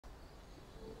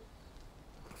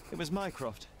It was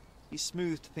Mycroft. He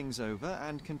smoothed things over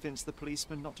and convinced the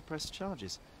policeman not to press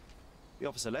charges. The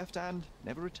officer left and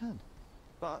never returned.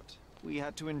 But we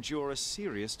had to endure a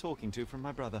serious talking to from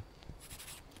my brother.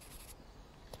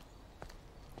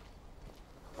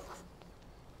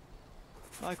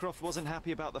 Mycroft wasn't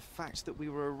happy about the fact that we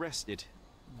were arrested.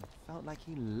 It felt like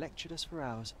he lectured us for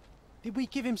hours. Did we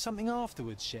give him something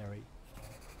afterwards, Sherry?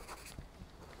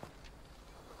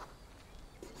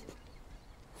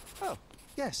 Oh,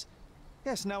 yes.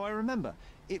 Yes, now I remember.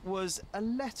 It was a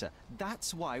letter.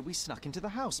 That's why we snuck into the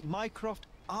house. Mycroft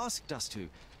asked us to.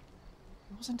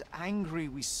 He wasn't angry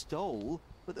we stole,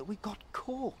 but that we got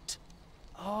caught.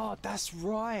 Oh, that's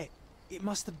right. It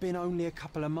must have been only a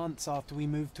couple of months after we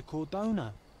moved to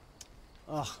Cordona.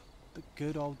 Ugh, the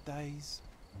good old days.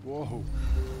 Whoa.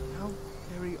 How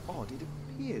very odd. It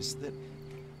appears that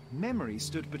memory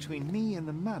stood between me and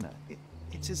the manor.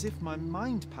 It's as if my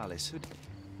mind palace had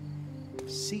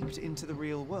seeped into the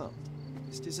real world.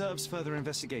 This deserves further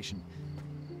investigation.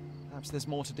 Perhaps there's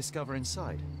more to discover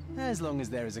inside. As long as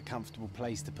there is a comfortable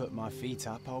place to put my feet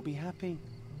up, I'll be happy.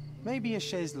 Maybe a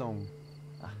chaise longue.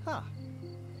 Aha!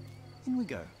 In we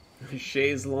go.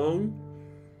 Chaise longue?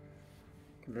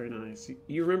 Very nice.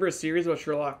 You remember a series about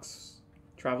Sherlock's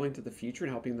traveling to the future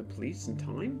and helping the police in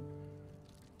time?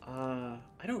 I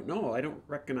don't know. I don't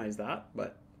recognize that,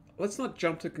 but let's not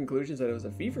jump to conclusions that it was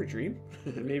a fever dream.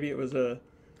 Maybe it was a...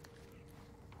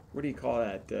 What do you call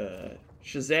that?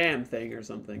 Shazam thing or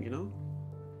something, you know?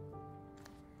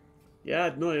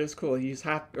 Yeah, no, it was cool. He's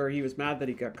happy, or he was mad that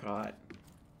he got caught.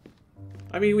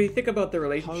 I mean, when you think about the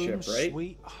relationship, Home, right?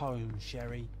 Sweet home,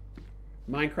 Sherry.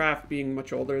 Minecraft being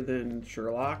much older than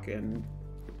Sherlock, and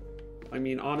I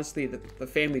mean, honestly, the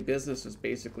family business was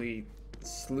basically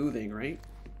sleuthing, right?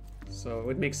 So it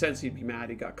would make sense he'd be mad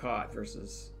he got caught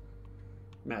versus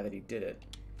mad that he did it.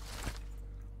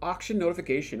 Auction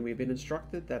notification. We've been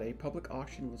instructed that a public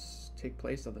auction will take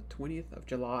place on the 20th of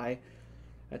July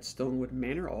at Stonewood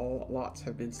Manor. All lots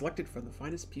have been selected from the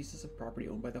finest pieces of property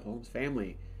owned by the Holmes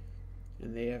family,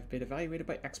 and they have been evaluated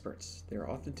by experts. Their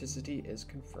authenticity is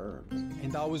confirmed.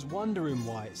 And I was wondering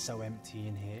why it's so empty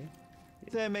in here.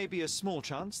 There may be a small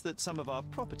chance that some of our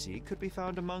property could be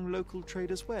found among local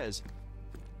traders' wares.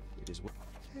 It is...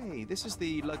 Hey, this is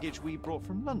the luggage we brought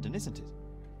from London, isn't it?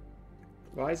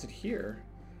 Why is it here?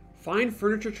 Find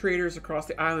furniture traders across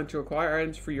the island to acquire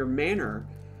items for your manor.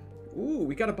 Ooh,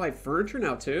 we gotta buy furniture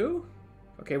now too?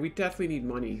 Okay, we definitely need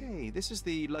money. Hey, this is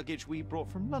the luggage we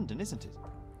brought from London, isn't it?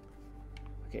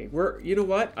 Okay, you know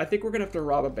what? I think we're gonna have to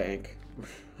rob a bank.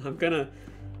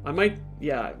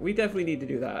 Yeah, we definitely need to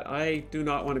do that. I do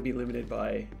not want to be limited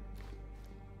by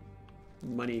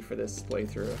money for this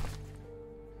playthrough.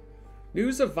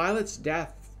 News of Violet's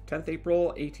death. 10th April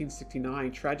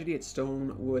 1869. Tragedy at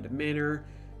Stonewood Manor.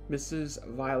 Mrs.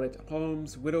 Violet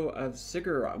Holmes, widow of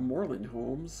Sigurd Moreland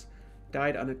Holmes,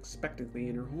 died unexpectedly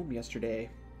in her home yesterday.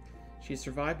 She is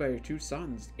survived by her two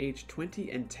sons, aged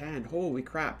 20 and 10. Holy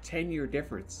crap, 10-year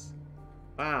difference.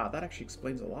 Wow, that actually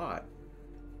explains a lot.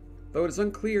 Though it is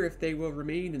unclear if they will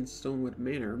remain in Stonewood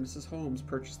Manor, Mrs. Holmes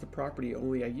purchased the property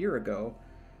only a year ago.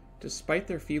 Despite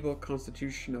their feeble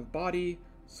constitution of body,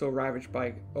 so ravaged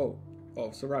by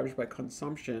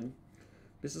consumption,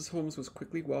 Mrs. Holmes was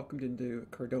quickly welcomed into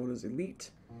Cordona's elite.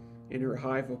 In her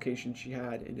high vocation, she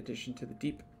had, in addition to the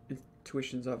deep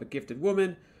intuitions of a gifted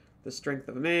woman, the strength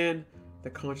of a man,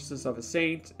 the consciousness of a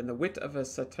saint, and the wit of a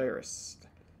satirist.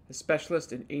 A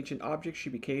specialist in ancient objects, she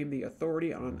became the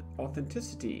authority on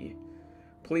authenticity.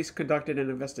 Police conducted an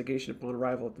investigation upon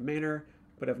arrival at the manor,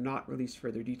 but have not released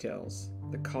further details.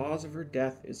 The cause of her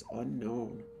death is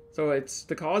unknown. So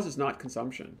the cause is not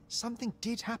consumption. Something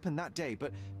did happen that day,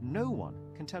 but no one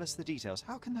can tell us the details.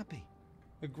 How can that be?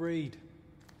 Agreed.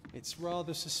 It's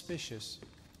rather suspicious.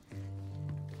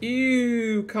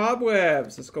 Ew,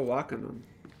 cobwebs. Let's go walk on them.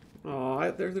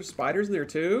 Aw, there's spiders in there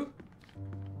too?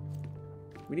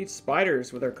 We need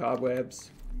spiders with our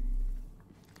cobwebs.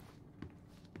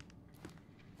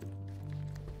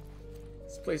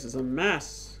 This place is a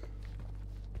mess.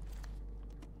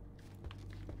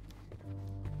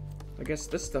 I guess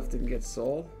this stuff didn't get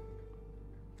sold.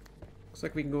 Looks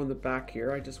like we can go in the back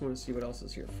here. I just want to see what else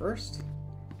is here first.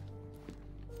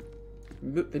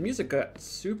 The music got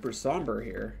super somber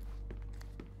here.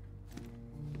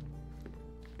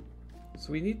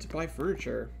 So we need to buy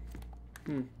furniture.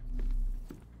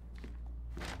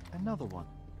 Another one.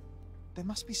 There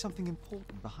must be something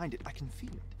important behind it. I can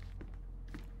feel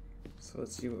it. So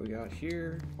let's see what we got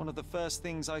here. One of the first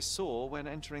things I saw when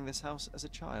entering this house as a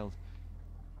child.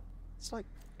 It's like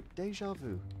deja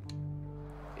vu.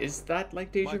 Is that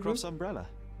like deja vu? Mycroft's umbrella.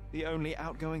 The only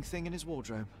outgoing thing in his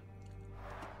wardrobe.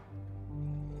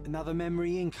 Another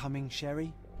memory incoming,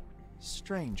 Sherry.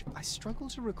 Strange. I struggle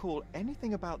to recall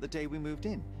anything about the day we moved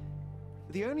in.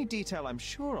 The only detail I'm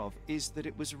sure of is that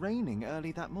it was raining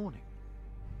early that morning.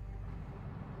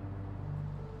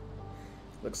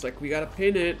 Looks like we gotta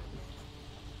pin it.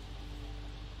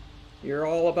 You're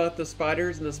all about the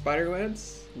spiders and the spider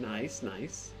webs? Nice,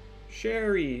 nice.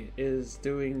 Sherry is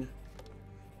doing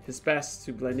his best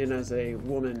to blend in as a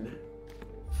woman.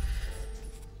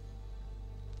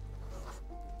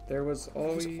 There was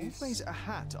always a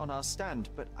hat on our stand,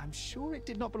 but I'm sure it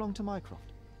did not belong to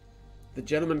Mycroft. The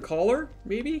gentleman caller,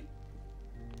 maybe?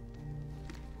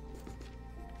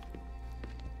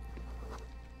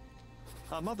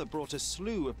 Our mother brought a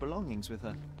slew of belongings with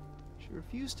her. She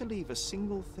refused to leave a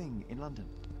single thing in London.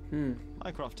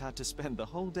 Mycroft had to spend the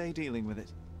whole day dealing with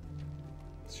it.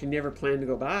 She never planned to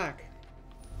go back.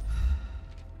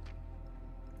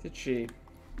 Did she?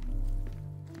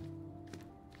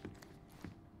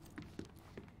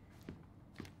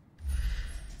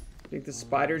 Think the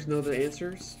spiders know the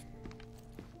answers?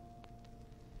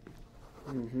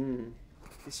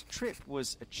 This trip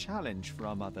was a challenge for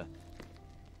our mother.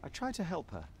 I tried to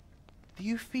help her. Do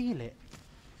you feel it?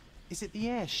 Is it the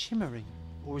air shimmering,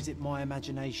 or is it my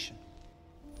imagination?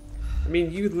 I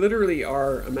mean, you literally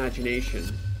are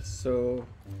imagination, so...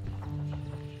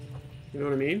 You know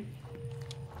what I mean?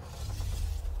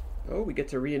 Oh, we get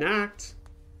to reenact.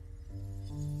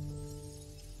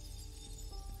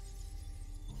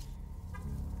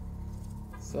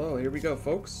 So, here we go,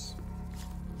 folks.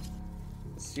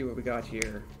 Let's see what we got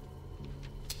here.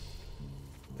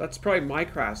 That's probably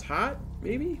Mycraft's hat,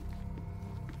 maybe?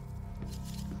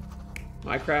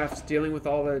 Mycraft's dealing with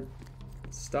all the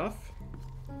stuff.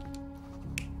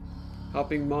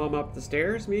 Helping Mom up the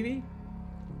stairs, maybe?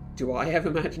 Do I have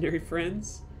imaginary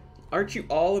friends? Aren't you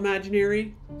all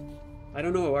imaginary? I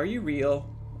don't know, are you real?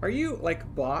 Are you,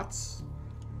 like, bots?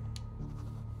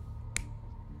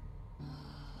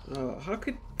 Oh, how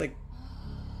could, like...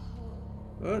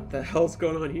 What the hell's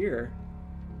going on here?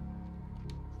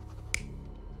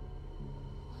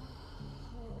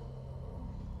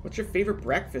 What's your favorite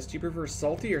breakfast? Do you prefer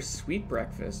salty or sweet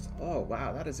breakfast? Oh,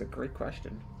 wow, that is a great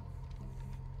question.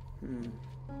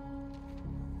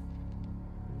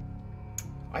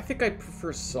 I think I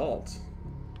prefer salt.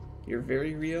 You're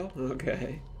very real?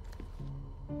 Okay.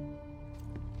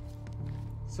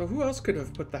 So who else could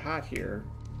have put the hat here?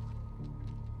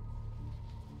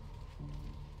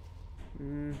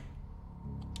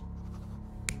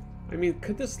 I mean,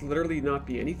 could this literally not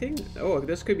be anything? Oh,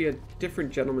 this could be a different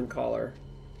gentleman caller.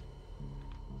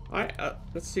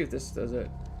 Let's see if this does it.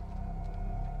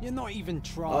 You're not even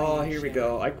trying. Oh, here we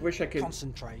go. I wish I could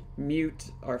concentrate.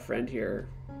 Mute our friend here.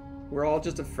 We're all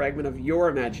just a fragment of your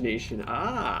imagination.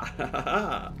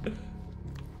 Ah!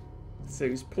 So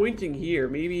he's pointing here.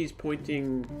 Maybe he's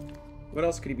pointing... What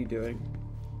else could he be doing?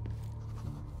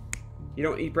 You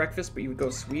don't eat breakfast, but you would go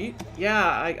sweet?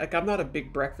 Yeah, I'm not a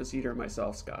big breakfast eater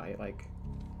myself, Sky. Like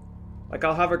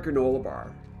I'll have a granola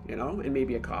bar, you know, and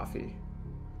maybe a coffee.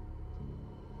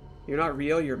 You're not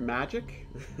real, you're magic?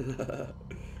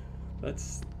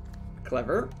 That's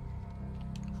clever.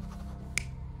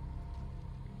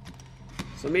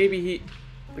 So maybe he...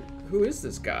 Like, who is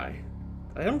this guy?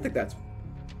 I don't think that's...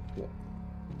 Well,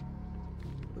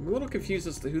 I'm a little confused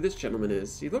as to who this gentleman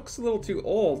is. He looks a little too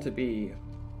old to be...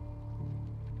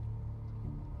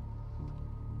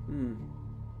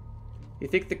 You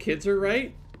think the kids are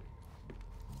right?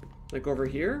 Like over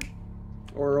here?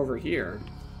 Or over here?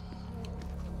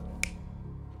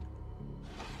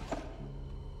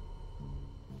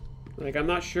 Like, I'm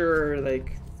not sure,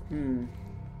 like, I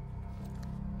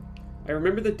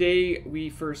remember the day we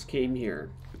first came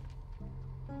here.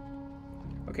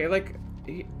 Okay, like,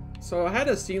 so I had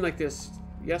a scene like this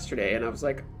yesterday, and I was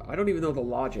like, I don't even know the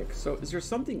logic. So is there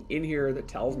something in here that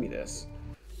tells me this?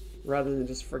 Rather than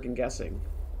just freaking guessing.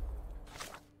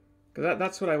 Because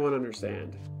that's what I want to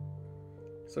understand.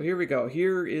 So here we go.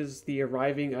 Here is the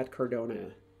arriving at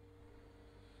Cardona.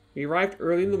 We arrived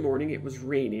early in the morning. It was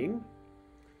raining.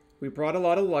 We brought a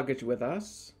lot of luggage with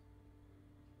us.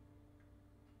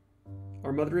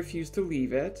 Our mother refused to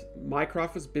leave it.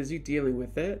 Mycroft was busy dealing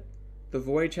with it. The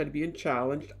voyage had been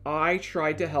challenged. I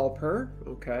tried to help her.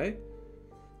 Okay.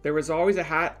 There was always a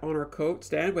hat on her coat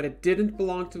stand, but it didn't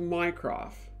belong to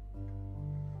Mycroft.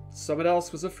 Someone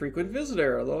else was a frequent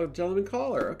visitor, a little gentleman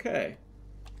caller. Okay.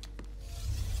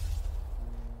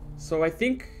 So I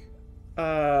think,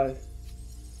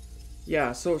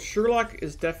 yeah, so Sherlock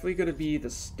is definitely going to be the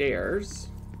stairs.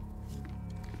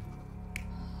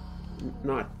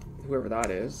 Not whoever that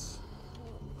is.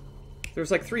 There's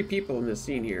like 3 people in this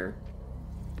scene here.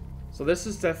 So this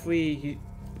is definitely...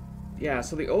 Yeah,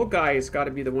 so the old guy has got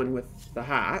to be the one with the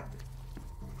hat.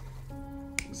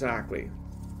 Exactly.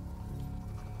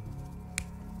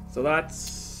 So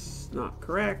that's not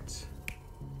correct.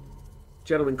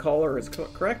 Gentleman caller is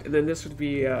correct. And then this would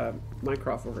be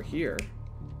Mycroft over here.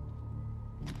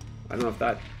 I don't know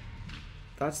if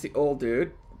that's the old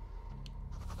dude.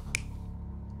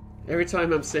 Every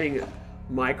time I'm saying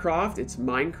Mycroft, it's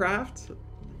Minecraft.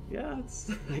 Yeah,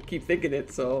 I keep thinking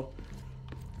it, so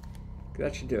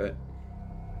that should do it.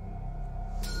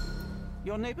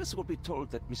 Your neighbors will be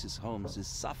told that Mrs. Holmes is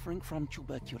suffering from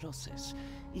tuberculosis.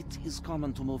 It is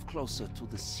common to move closer to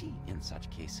the sea in such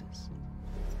cases.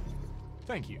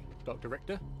 Thank you, Dr.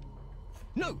 Richter.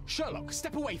 No, Sherlock,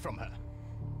 step away from her.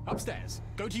 Upstairs.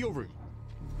 Go to your room.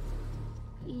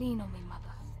 Lean on me,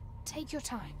 Mother. Take your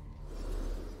time.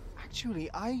 Actually,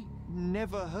 I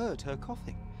never heard her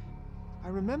coughing. I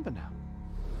remember now.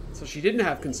 So she didn't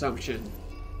have consumption.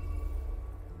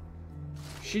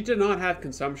 She did not have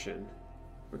consumption.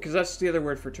 Because that's the other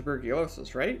word for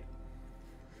tuberculosis, right?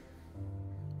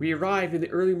 We arrived in the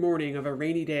early morning of a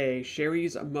rainy day.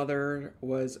 Sherry's mother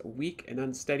was weak and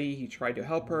unsteady. He tried to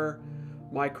help her.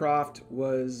 Mycroft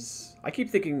was... I keep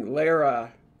thinking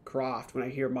Lara Croft when I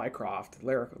hear Mycroft.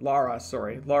 Lara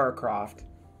Croft.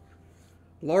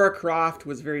 Lara Croft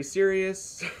was very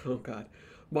serious. Oh, God.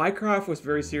 Mycroft was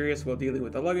very serious while dealing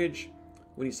with the luggage.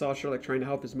 When he saw Sherlock trying to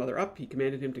help his mother up, he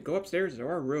commanded him to go upstairs to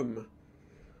our room.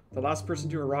 The last person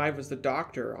to arrive was the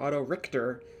doctor, Otto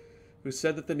Richter, who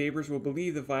said that the neighbors will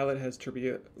believe that Violet has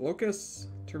tuberculosis.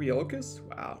 Tuberculosis?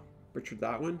 Wow. Butchered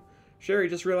that one. Sherry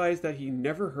just realized that he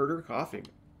never heard her coughing.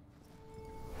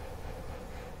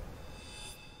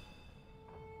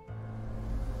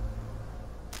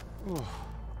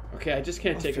 Okay, I just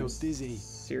can't take him dizzy.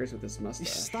 serious with this mustache.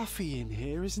 It's stuffy in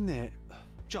here, isn't it?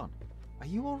 John, are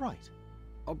you all right?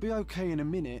 I'll be okay in a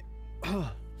minute.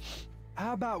 How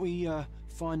about we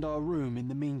find our room in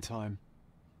the meantime?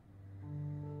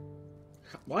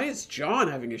 Why is John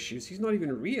having issues? He's not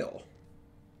even real.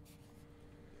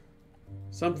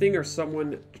 Something or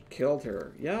someone killed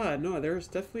her. Yeah, no, there's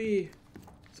definitely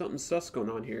something sus going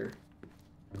on here.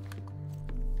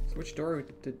 So which door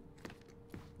did...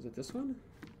 Was it this one?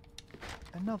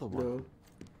 Another one. No.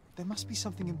 There must be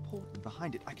something important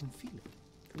behind it. I can feel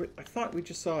it. Wait, I thought we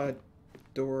just saw a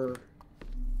door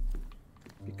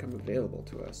become available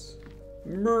to us.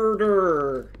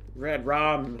 Murder! Red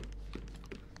rum.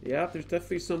 Yeah, there's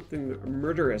definitely something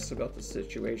murderous about the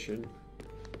situation.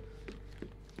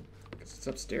 Guess it's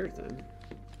upstairs then.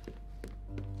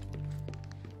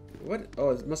 What? Oh,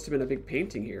 it must have been a big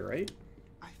painting here, right?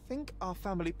 I think our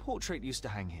family portrait used to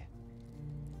hang here.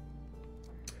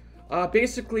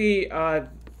 Basically,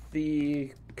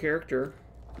 the character,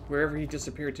 wherever he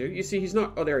disappeared to. You see, he's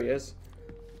not... Oh, there he is.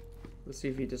 Let's see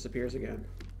if he disappears again.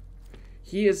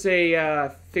 He is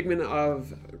a figment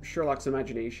of Sherlock's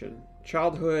imagination.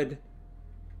 Childhood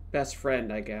best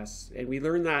friend, I guess. And we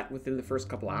learned that within the first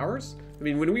couple hours. I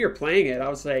mean, when we were playing it, I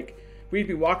was like, we'd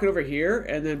be walking over here,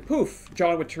 and then poof,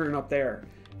 John would turn up there.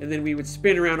 And then we would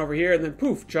spin around over here, and then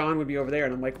poof, John would be over there.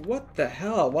 And I'm like, what the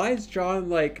hell? Why is John,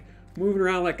 like, moving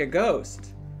around like a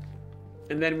ghost?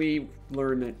 And then we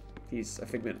learn that he's a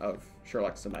figment of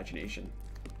Sherlock's imagination.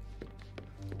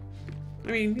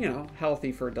 I mean, you know,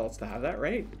 healthy for adults to have that,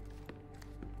 right?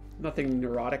 Nothing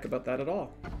neurotic about that at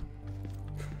all.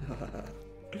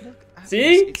 Look at See?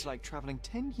 this. It's like traveling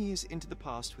 10 years into the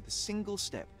past with a single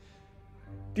step.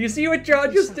 Do you see what John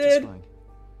It's just did? satisfying.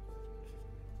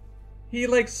 He,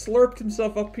 like, slurped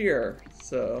himself up here.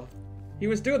 So, he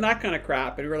was doing that kind of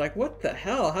crap, and we were like, what the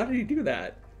hell? How did he do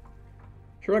that?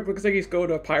 Sherlock looks like he's going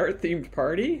to a pirate-themed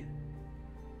party.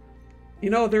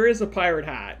 You know, there is a pirate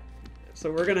hat. So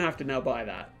we're going to have to now buy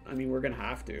that. I mean, we're going to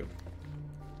have to.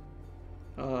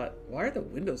 Why are the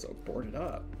windows so boarded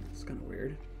up? It's kind of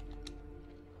weird.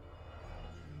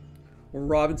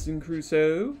 Robinson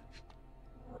Crusoe.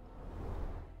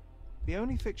 The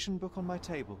only fiction book on my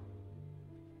table.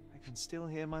 I can still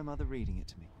hear my mother reading it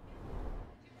to me.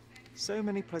 So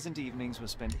many pleasant evenings were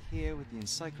spent here with the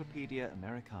Encyclopedia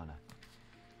Americana.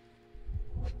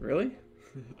 Really?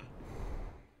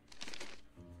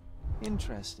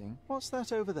 Interesting. What's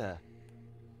that over there?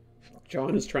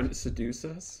 John is trying to seduce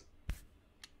us.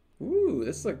 Ooh,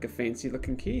 this is like a fancy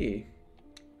looking key.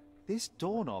 This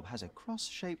doorknob has a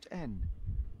cross-shaped end.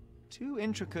 Too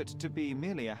intricate to be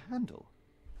merely a handle.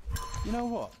 You know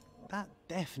what? That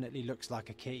definitely looks like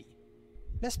a key.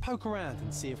 Let's poke around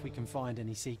and see if we can find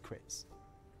any secrets.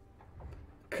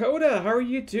 Coda, how are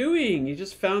you doing? You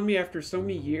just found me after so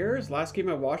many years. Last game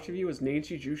I watched of you was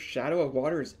Nancy Drew's Shadow of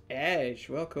Water's Edge.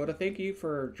 Well, Coda, thank you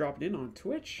for dropping in on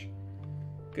Twitch.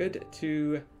 Good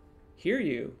to hear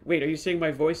you. Wait, are you saying my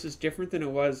voice is different than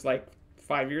it was like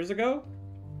 5 years ago?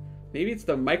 Maybe it's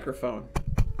the microphone.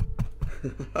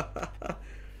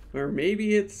 Or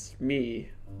maybe it's me.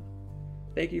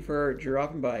 Thank you for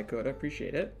dropping by, Coda.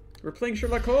 Appreciate it. We're playing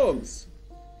Sherlock Holmes.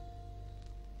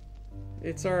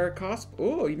 It's our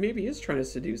Oh, he maybe is trying to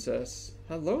seduce us.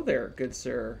 Hello there, good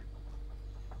sir.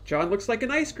 John looks like an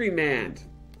ice cream man.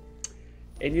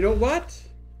 And you know what?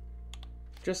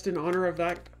 Just in honor of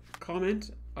that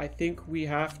comment, I think we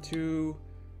have to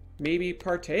maybe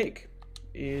partake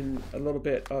in a little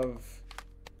bit of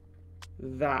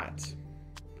that.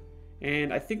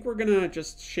 And I think we're gonna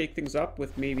just shake things up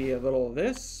with maybe a little of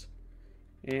this.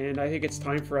 And I think it's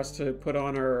time for us to put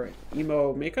on our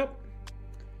emo makeup.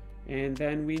 And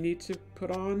then we need to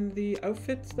put on the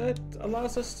outfit that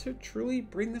allows us to truly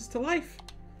bring this to life.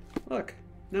 Look,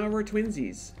 now we're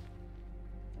twinsies.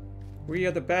 We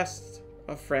are the best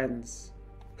of friends.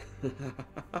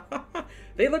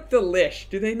 They look delish,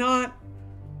 do they not?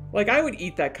 Like, I would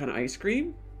eat that kind of ice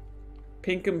cream.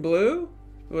 Pink and blue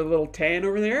with a little tan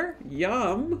over there.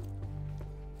 Yum.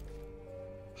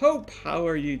 Hope, how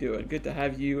are you doing? Good to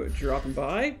have you dropping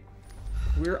by.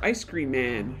 We're Ice Cream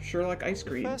Man, Sherlock Ice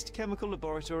Cream. The first chemical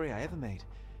laboratory I ever made.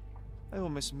 I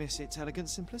almost miss its elegant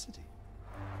simplicity.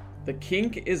 The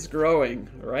kink is growing,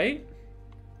 right?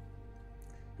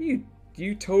 You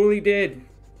totally did.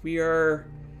 Our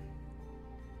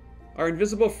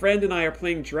invisible friend and I are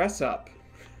playing dress up.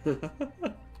 And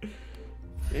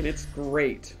it's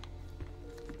great.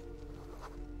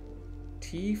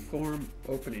 T-form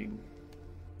opening.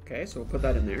 Okay, so we'll put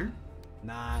that in there.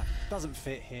 Nah, doesn't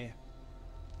fit here.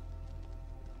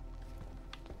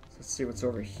 Let's see what's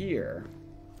over here.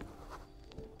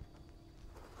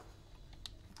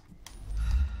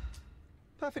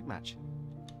 Perfect match.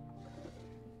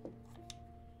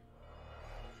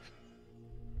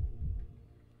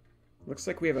 Looks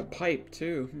like we have a pipe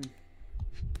too.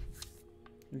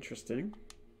 Interesting.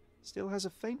 Still has a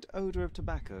faint odor of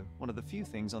tobacco. One of the few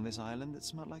things on this island that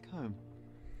smell like home.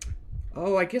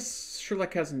 Oh, I guess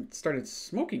Sherlock hasn't started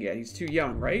smoking yet. He's too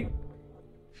young, right?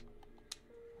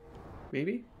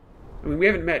 Maybe? I mean, we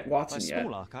haven't met Watson yet. My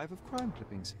small archive of crime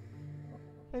clippings.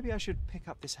 Maybe I should pick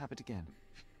up this habit again.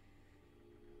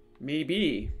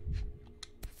 Maybe.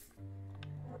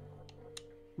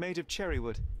 Made of cherry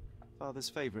wood. Father's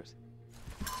favorite.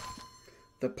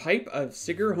 The pipe of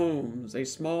Sigurd Holmes, a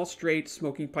small, straight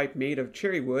smoking pipe made of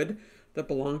cherry wood that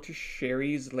belonged to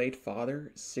Sherry's late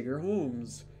father, Sigurd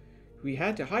Holmes. We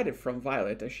had to hide it from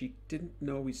Violet, as she didn't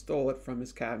know we stole it from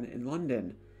his cabinet in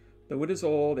London. The wood is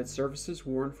old, its surfaces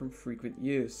worn from frequent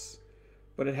use,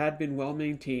 but it had been well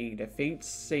maintained. A faint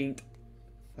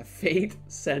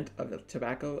scent of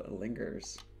tobacco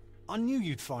lingers. I knew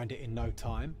you'd find it in no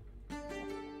time.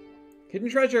 Hidden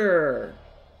treasure!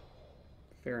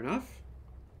 Fair enough.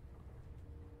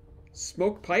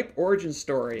 Smoke pipe origin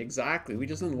story. Exactly. We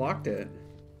just unlocked it.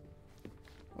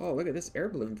 Oh, look at this air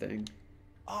balloon thing.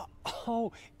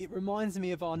 Oh, it reminds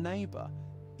me of our neighbour.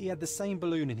 He had the same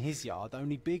balloon in his yard,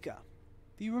 only bigger.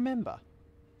 Do you remember?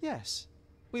 Yes.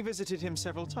 We visited him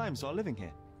several times while living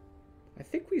here. I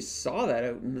think we saw that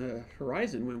out in the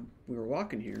horizon when we were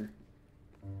walking here.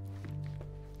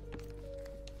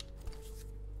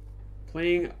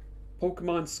 Playing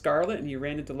Pokemon Scarlet and you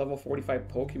ran into level 45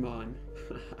 Pokemon.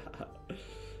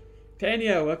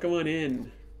 Tanya, welcome on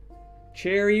in.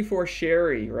 Cherry for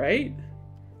Sherry, right?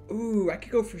 Ooh, I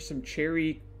could go for some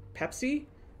cherry Pepsi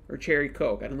or cherry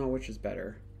Coke. I don't know which is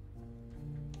better.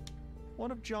 One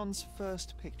of John's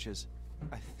first pictures.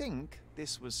 I think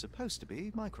this was supposed to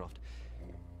be Mycroft.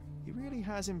 He really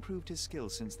has improved his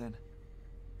skills since then.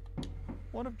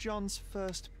 One of John's